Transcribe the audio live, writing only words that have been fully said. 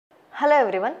Hello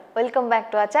everyone, welcome back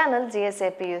to our channel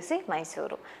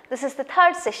gsipucmysuru. This is the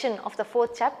third session of the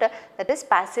fourth chapter, that is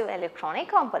passive electronic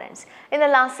components. In the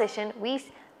last session we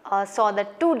saw the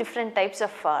two different types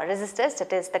of resistors,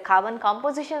 that is the carbon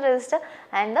composition resistor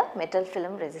and the metal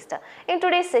film resistor. In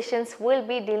today's sessions we will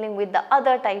be dealing with the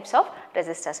other types of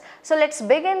resistors. So let us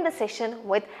begin the session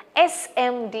with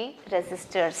SMD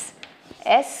resistors.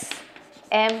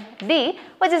 SMD,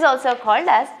 which is also called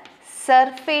as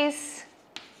surface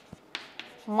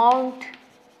mount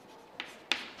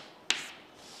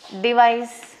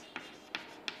device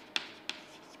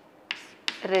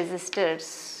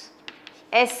resistors.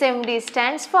 SMD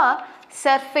stands for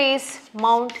surface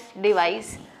mount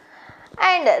device,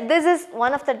 and this is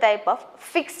one of the type of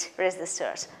fixed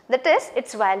resistors, that is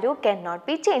its value cannot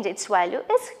be changed, its value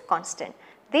is constant.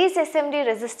 These SMD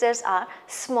resistors are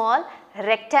small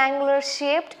rectangular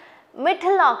shaped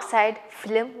metal oxide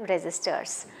film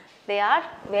resistors. They are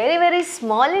very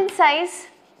small in size,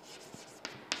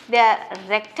 they are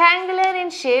rectangular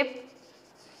in shape,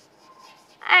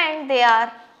 and they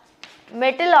are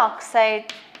metal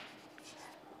oxide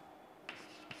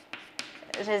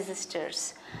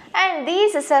resistors. And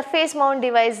these surface mount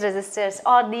device resistors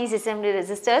or these SMD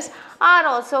resistors are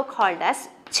also called as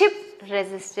chip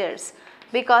resistors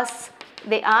because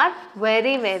they are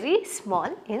very small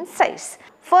in size.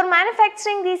 For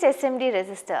manufacturing these SMD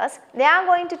resistors, they are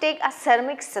going to take a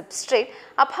ceramic substrate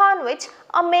upon which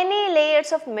many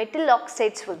layers of metal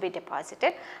oxides will be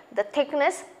deposited. The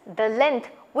thickness, the length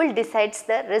will decide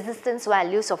the resistance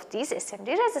values of these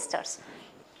SMD resistors.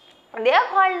 They are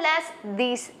called as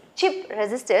these chip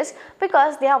resistors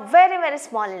because they are very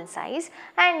small in size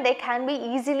and they can be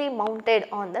easily mounted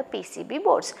on the PCB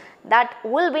boards. That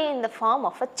will be in the form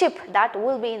of a chip, that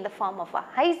will be in the form of a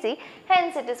IC,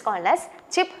 hence it is called as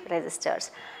chip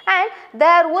resistors. And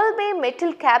there will be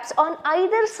metal caps on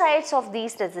either sides of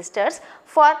these resistors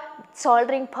for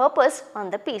soldering purpose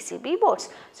on the PCB boards.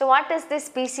 So what is this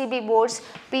PCB boards?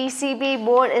 PCB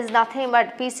board is nothing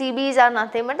but, PCBs are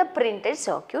nothing but a printed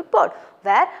circuit board,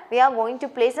 where we are going to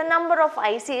place a number of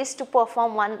ICs to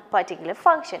perform one particular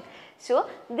function. So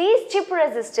these chip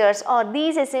resistors or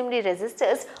these SMD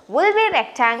resistors will be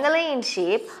rectangular in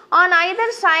shape. On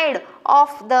either side of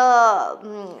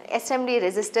the SMD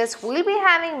resistors we will be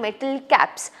having metal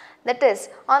caps. That is,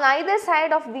 on either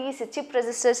side of these chip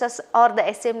resistors or the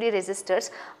SMD resistors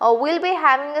we will be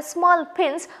having a small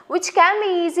pins which can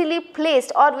be easily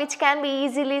placed or which can be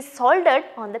easily soldered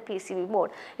on the PCB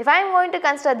board. If I am going to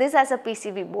consider this as a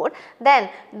PCB board, then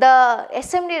the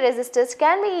SMD resistors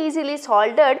can be easily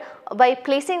soldered by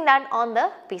placing that on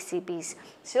the PCBs.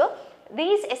 So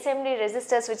these SMD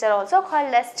resistors, which are also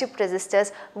called as chip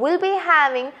resistors, will be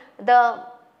having the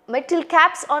metal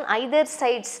caps on either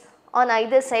sides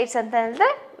and then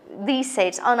these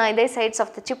sides on either sides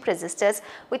of the chip resistors,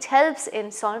 which helps in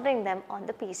soldering them on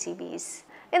the PCBs.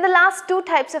 In the last two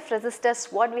types of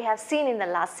resistors what we have seen in the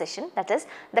last session, that is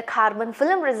the carbon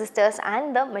film resistors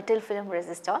and the metal film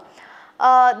resistor,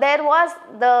 there was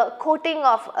the coating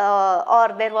of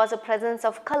or there was a presence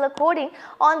of color coding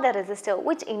on the resistor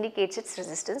which indicates its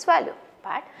resistance value.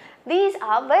 But these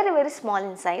are very small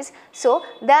in size, so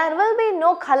there will be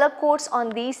no color codes on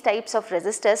these types of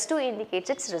resistors to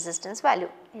indicate its resistance value.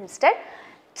 Instead,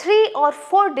 3 or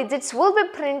 4 digits will be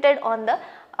printed on the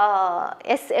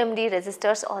SMD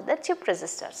resistors or the chip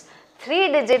resistors.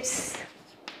 3 digits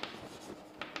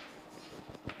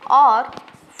or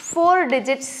 4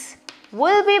 digits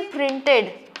will be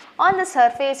printed on the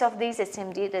surface of these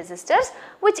SMD resistors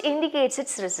which indicates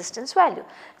its resistance value.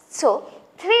 So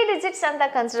 3 digits anta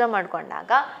consider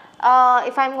madkondaga,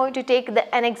 if I am going to take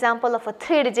an example of a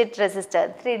 3-digit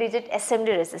resistor, 3-digit SMD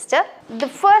resistor, the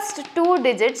first 2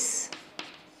 digits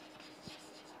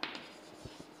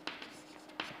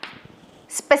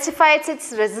specifies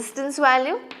its resistance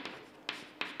value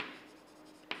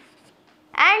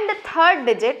and the third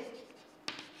digit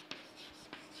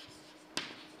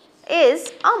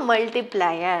is a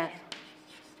multiplier.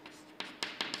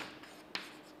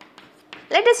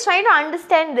 Let us try to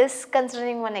understand this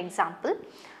considering one example.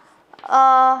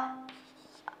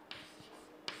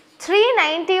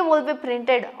 390 will be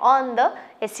printed on the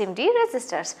SMD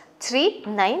resistors,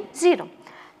 390.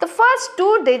 The first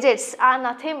 2 digits are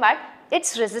nothing but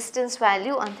its resistance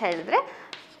value anta helidre.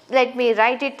 Let me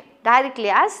write it directly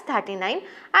as 39,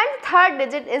 and third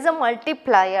digit is a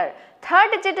multiplier.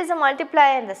 third digit is a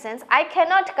multiplier in the sense I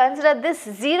cannot consider this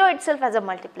 0 itself as a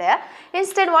multiplier.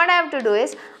 Instead what I have to do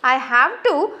is I have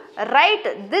to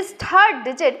write this third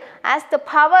digit as the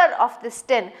power of this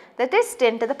 10, that is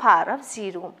 10 to the power of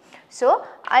 0. So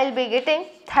I will be getting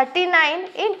 39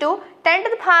 into 10 to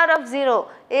the power of 0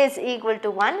 is equal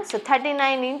to 1. So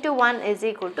 39 into 1 is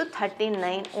equal to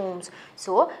 39 ohms.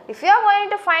 So if you are going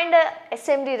to find a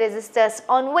SMD resistors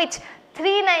on which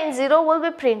 390 will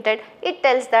be printed, it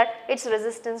tells that its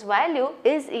resistance value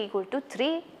is equal to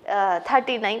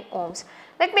 39 ohms.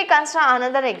 Let me consider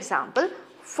another example,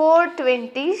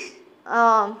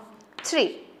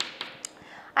 423.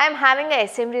 I am having a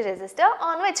SMD resistor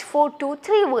on which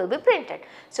 423 will be printed.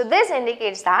 So this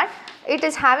indicates that it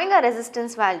is having a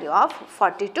resistance value of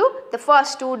 42. The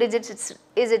first two digits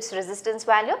is its resistance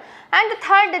value, and the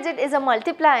third digit is a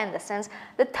multiplier in the sense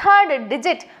the third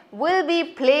digit will be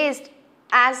placed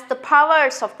as the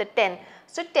powers of the 10.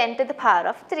 So 10 to the power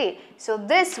of 3. So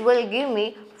this will give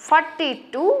me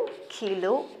 42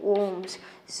 kilo ohms.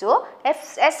 So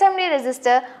SMD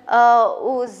resistor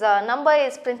whose number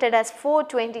is printed as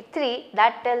 423,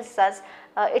 that tells us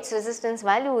its resistance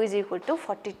value is equal to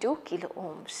 42 kilo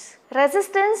ohms.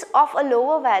 Resistance of a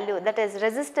lower value, that is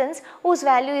resistance whose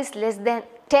value is less than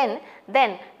 10,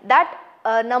 then that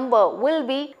number will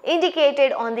be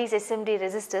indicated on these SMD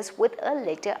resistors with a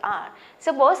letter R.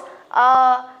 Suppose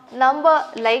a number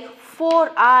like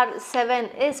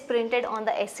 4R7 is printed on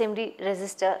the SMD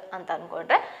resistor anta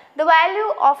ankonಡ್ರೆ. The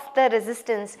value of the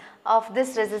resistance of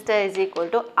this resistor is equal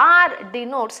to R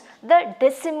denotes the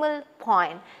decimal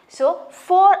point. So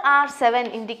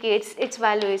 4R7 indicates its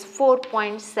value is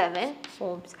 4.7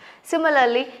 ohms.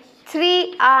 Similarly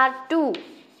 3R2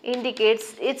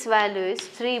 indicates its value is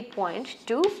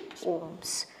 3.2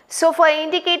 ohms. So for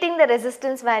indicating the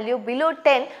resistance value below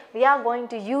 10, we are going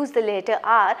to use the letter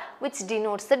R, which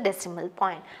denotes the decimal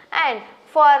point. And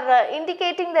for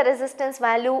indicating the resistance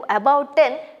value above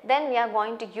 10, then we are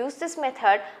going to use this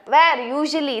method where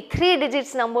usually 3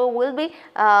 digits number will be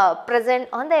present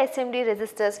on the SMD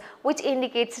resistors, which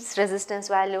indicates its resistance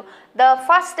value. The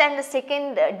first and the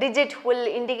second digit will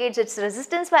indicate its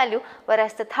resistance value,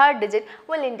 whereas the third digit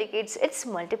will indicate its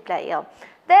multiplier.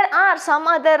 There are some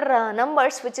other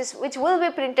numbers which will be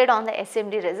printed on the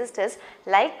SMD resistors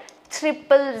like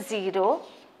 000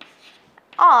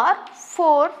 or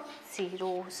 4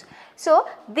 zeros. So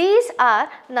these are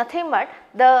nothing but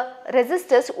the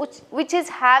resistors which is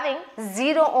having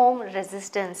 0 ohm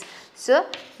resistance. So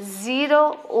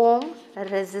 0 ohm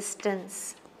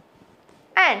resistance.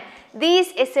 And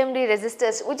these SMD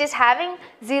resistors which is having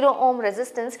 0 ohm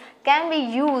resistance can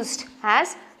be used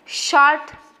as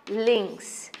short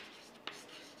links.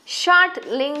 Short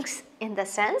links in the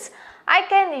sense I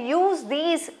can use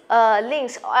these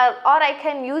links or I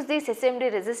can use these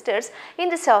SMD resistors in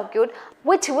the circuit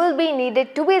which will be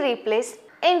needed to be replaced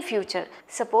in future.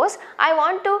 Suppose I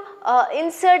want to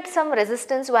insert some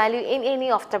resistance value in any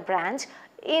of the branch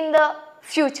in the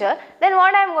future, then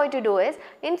what I am going to do is,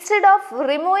 instead of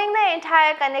removing the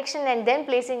entire connection and then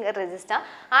placing a resistor,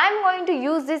 I am going to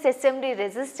use this SMD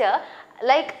resistor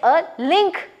like a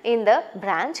link in the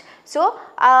branch. So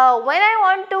when I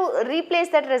want to replace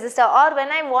that resistor or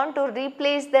when I want to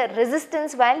replace the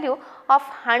resistance value of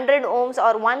 100 ohms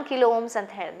or 1 kilo ohms and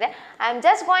I am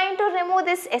just going to remove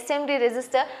this SMD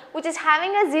resistor which is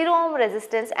having a 0 ohm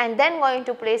resistance and then going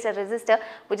to place a resistor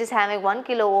which is having 1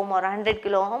 kilo ohm or 100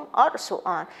 kilo ohm or so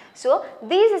on. So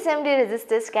these SMD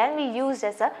resistors can be used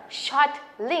as a short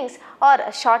links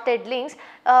or shorted links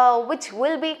which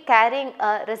will be carrying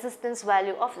a resistance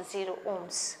value of 0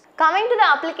 ohms. Coming to the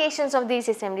applications of these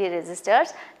SMD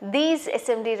resistors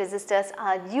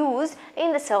are used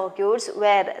in the circuits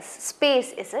where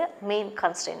space is a main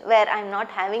constraint, where I am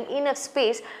not having enough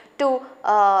space to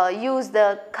use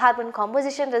the carbon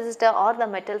composition resistor or the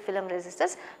metal film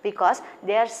resistors because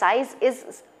their size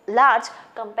is large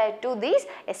compared to these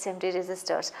SMD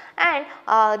resistors. And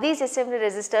these SMD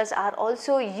resistors are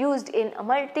also used in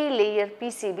multi-layer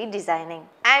PCB designing,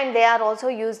 and they are also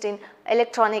used in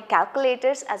electronic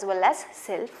calculators as well as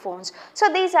cell phones. So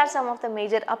these are some of the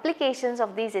major applications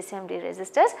of these SMD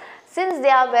resistors. Since they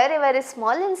are very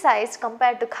small in size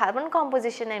compared to carbon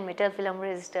composition and metal film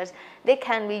resistors, they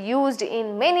can be used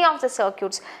in many of the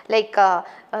circuits like a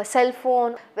cell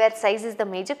phone where size is the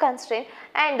major constraint,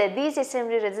 and these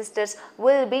SMD resistors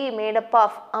will be made up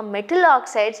of metal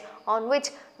oxides on which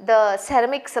the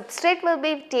ceramic substrate will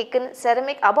be taken,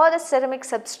 above the ceramic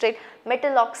substrate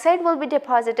metal oxide will be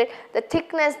deposited. The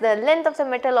thickness, the length of the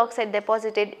metal oxide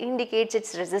deposited indicates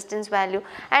its resistance value,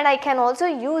 and I can also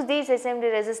use these SMD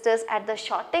resistors at the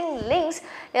shorting links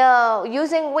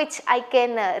using which I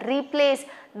can replace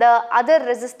the other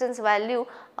resistance value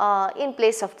in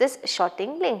place of this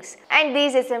shorting links. And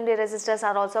these SMD resistors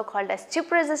are also called as chip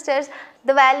resistors.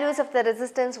 The values of the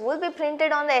resistance will be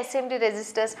printed on the SMD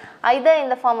resistors either in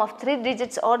the form of 3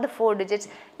 digits or the 4 digits.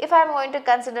 If I am going to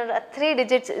consider a 3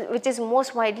 digits which is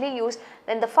most widely used,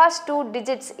 then the first 2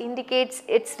 digits indicates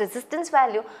its resistance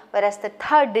value, whereas the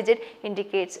third digit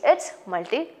indicates its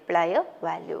multiplier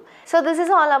value. So this is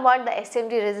all about the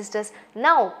SMD resistors.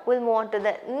 Now we will move on to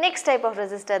the next type of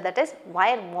resistor, that is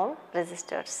wire wound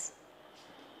resistors.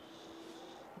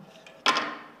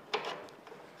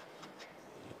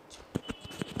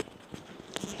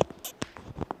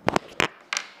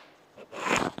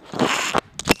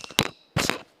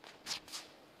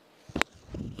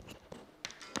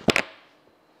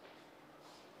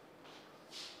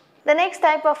 The next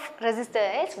type of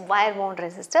resistor is wire wound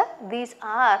resistor. These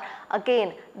are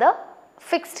again the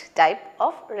fixed type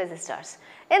of resistors.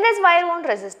 In this wire wound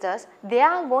resistors, they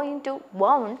are going to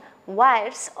wound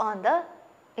wires on the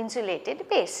insulated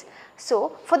base.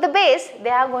 So for the base, they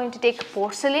are going to take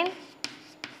porcelain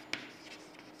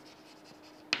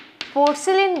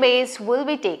base will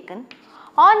be taken.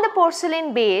 On the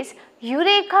porcelain base,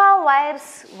 Eureka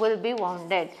wires will be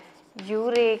wounded.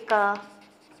 Eureka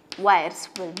wires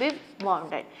will be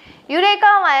wounded.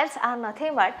 Eureka wires are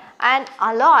nothing but an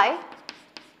alloy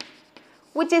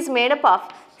which is made up of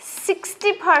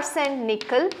 60%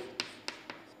 nickel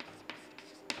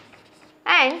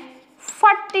and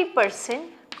 40%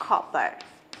 copper.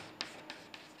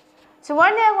 So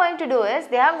what they are going to do is,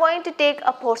 they are going to take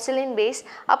a porcelain base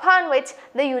upon which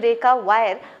the Eureka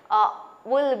wire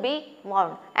will be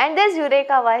wound, and this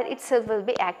Eureka wire itself will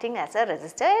be acting as a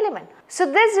resistor element. So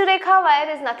this Eureka wire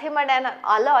is nothing but an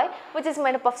alloy which is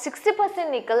made up of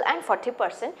 60% nickel and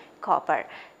 40% copper.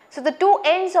 So the two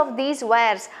ends of these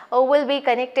wires will be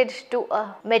connected to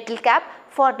a metal cap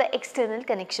for the external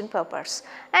connection purpose,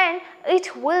 and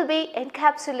it will be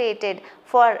encapsulated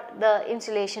for the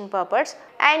insulation purpose,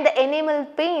 and the enamel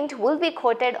paint will be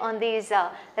coated on these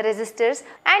resistors,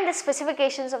 and the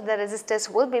specifications of the resistors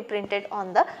will be printed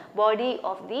on the body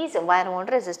of these wire wound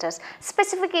resistors.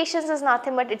 Specifications is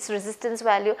nothing but its resistance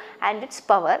value and its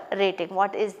power rating.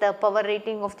 What is the power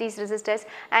rating of these resistors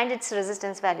and its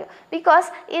resistance value? Because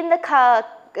in the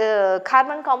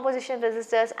carbon composition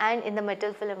resistors and in the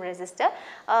metal film resistor,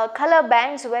 color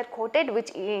bands were coated which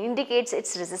indicates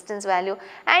its resistance value,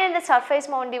 and in the surface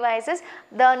mount devices,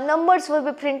 the numbers will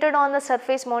be printed on the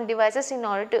surface mount devices in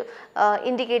order to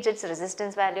indicate its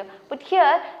resistance value. But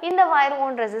here in the wire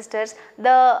wound resistors,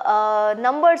 the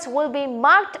numbers will be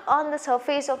marked on the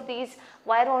surface of these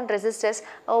wire wound resistors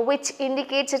which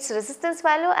indicates its resistance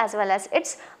value as well as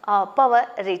its power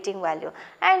rating value,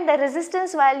 and the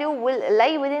resistance value will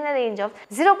lie within a range of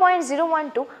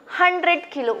 0.01 to 100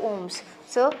 kilo ohms.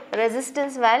 So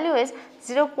resistance value is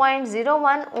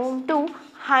 0.01 ohm to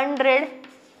 100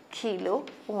 kilo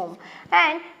ohm,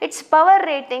 and its power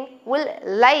rating will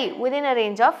lie within a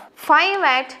range of 5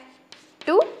 watt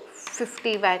to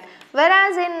 50 watt.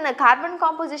 Whereas in carbon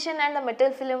composition and the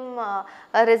metal film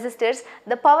resistors,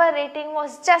 the power rating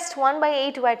was just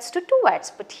 1/8 watts to 2 watts.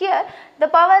 But here the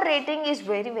power rating is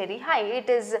very high. It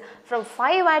is from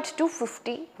 5 watts to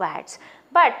 50 watts.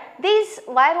 But these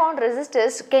wire wound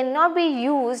resistors cannot be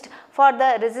used for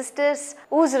the resistors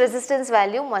whose resistance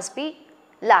value must be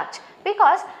large,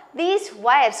 because these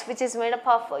wires which is made up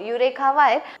of Eureka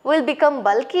wire will become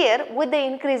bulkier with the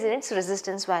increase in its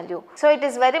resistance value. So it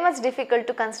is very much difficult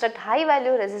to construct high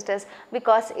value resistors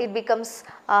because it becomes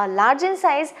large in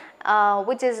size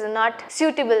which is not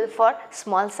suitable for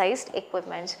small sized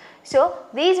equipments. So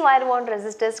these wire wound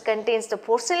resistors contains the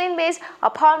porcelain base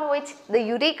upon which the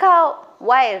Eureka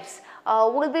wires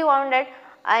will be wounded,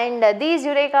 and these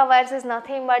Eureka wires is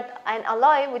nothing but an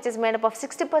alloy which is made up of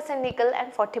 60% nickel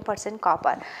and 40%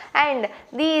 copper, and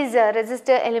these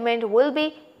resistor element will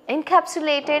be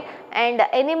encapsulated and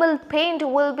enamel paint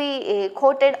will be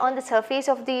coated on the surface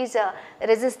of these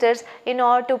resistors in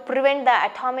order to prevent the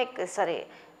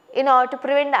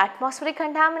atmospheric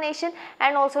contamination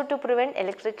and also to prevent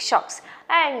electric shocks.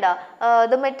 And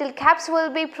the metal caps will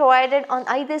be provided on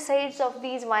either sides of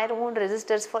these wire wound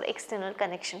resistors for external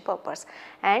connection purpose,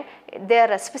 and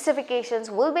their specifications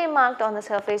will be marked on the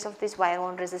surface of these wire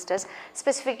wound resistors.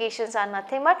 Specifications are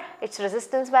nothing but its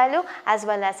resistance value as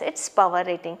well as its power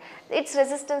rating. Its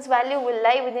resistance value will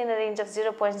lie within a range of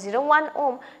 0.01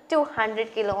 ohm to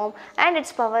 100 kilo ohm, and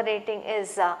its power rating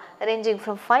is ranging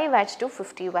from 5 watts to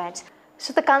 50 watts.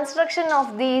 So the construction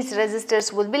of these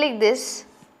resistors will be like this.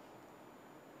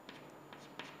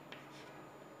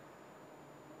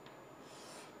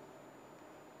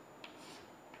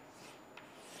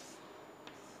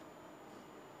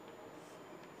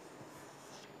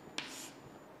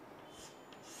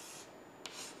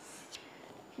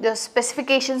 The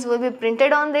specifications will be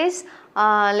printed on this,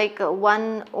 like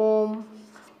 1 ohm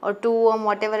or 2 ohm,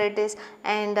 whatever it is,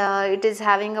 and it is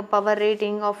having a power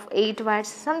rating of 8 watts,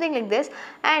 something like this.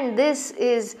 And this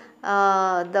is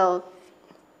the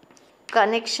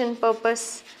connection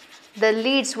purpose. The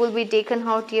leads will be taken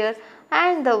out here,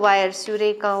 and the wires,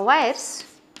 Eureka wires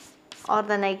or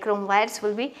the nichrome wires,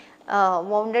 will be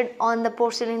wounded on the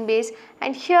porcelain base,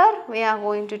 and here we are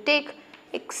going to take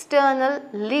external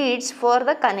leads for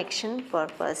the connection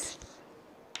purpose.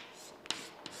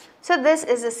 So this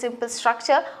is a simple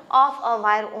structure of a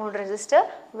wire wound resistor,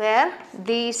 where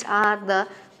these are the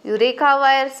Eureka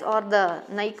wires or the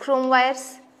nichrome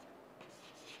wires,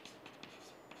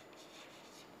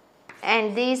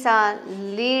 and these are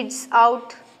lead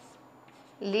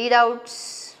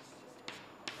outs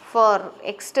for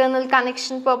external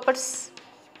connection purpose.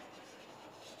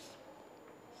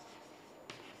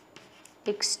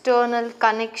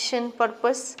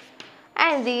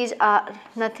 And these are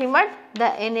nothing but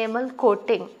the enamel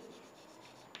coating.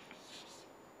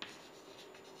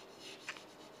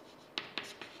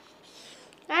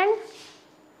 And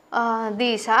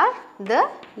these are the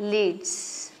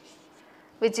leads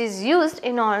which is used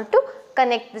in order to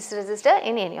connect this resistor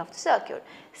in any of the circuit.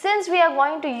 Since we are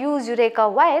going to use Eureka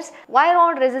wires, wire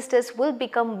wound resistors will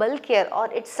become bulkier,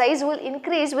 or its size will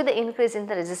increase with the increase in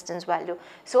the resistance value.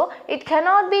 So it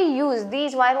cannot be used,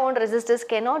 these wire wound resistors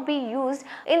cannot be used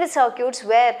in the circuits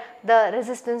where the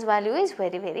resistance value is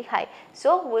very high.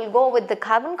 So we will go with the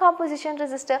carbon composition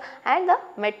resistor and the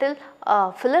metal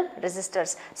film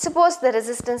resistors. Suppose the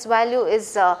resistance value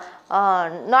is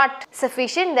not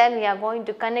sufficient, then we are going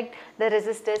to connect the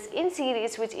resistors in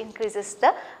series, which increases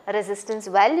the resistance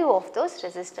value of those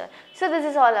resistors. So this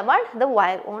is all about the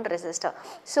wire wound resistor.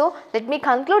 So let me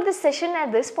conclude this session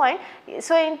at this point.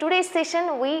 So in today's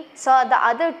session we saw the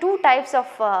other two types of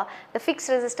the fixed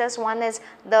resistors. One is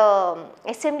the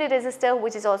SMD resistor,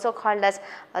 which is also called as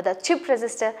the chip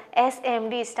resistor.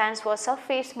 SMD stands for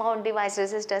surface mount device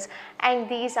resistors, and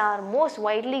these are most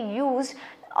widely used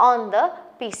on the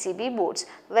PCB boards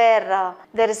where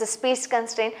there is a space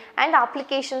constraint, and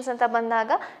applications anta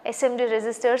bandaga SMD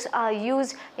resistors are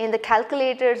used in the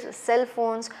calculators, cell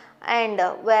phones, and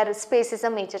where space is a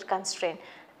major constraint.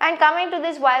 And coming to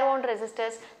these wire wound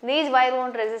resistors, these wire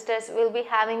wound resistors will be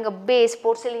having a base,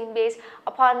 porcelain base,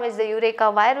 upon which the Eureka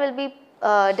wire will be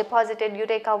deposited.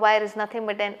 Eureka wire is nothing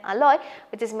but an alloy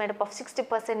which is made up of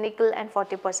 60% nickel and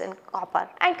 40% copper.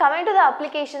 And coming to the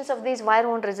applications of these wire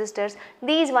wound resistors,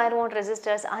 these wire wound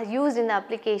resistors are used in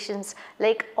applications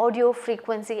like audio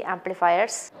frequency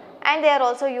amplifiers, and they are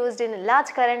also used in large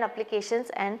current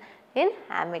applications and in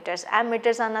ammeters.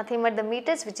 Ammeters are nothing but the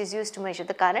meters which is used to measure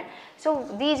the current. So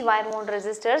these wire wound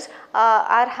resistors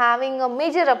are having a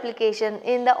major application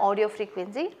in the audio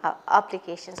frequency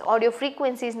applications. Audio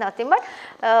frequency is nothing but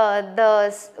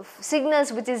the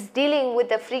signals which is dealing with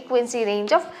the frequency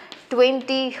range of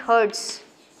 20 hertz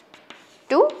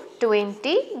to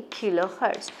 20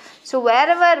 kilohertz. So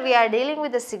wherever we are dealing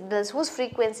with the signals whose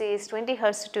frequency is 20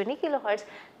 hertz to 20 kilohertz,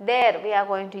 there we are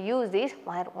going to use these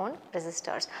wire wound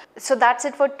resistors. So that's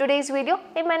it for today's video.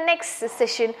 In my next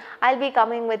session, I'll be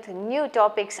coming with new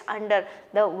topics under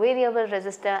the variable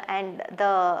resistor and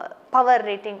the power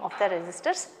rating of the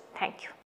resistors. Thank you.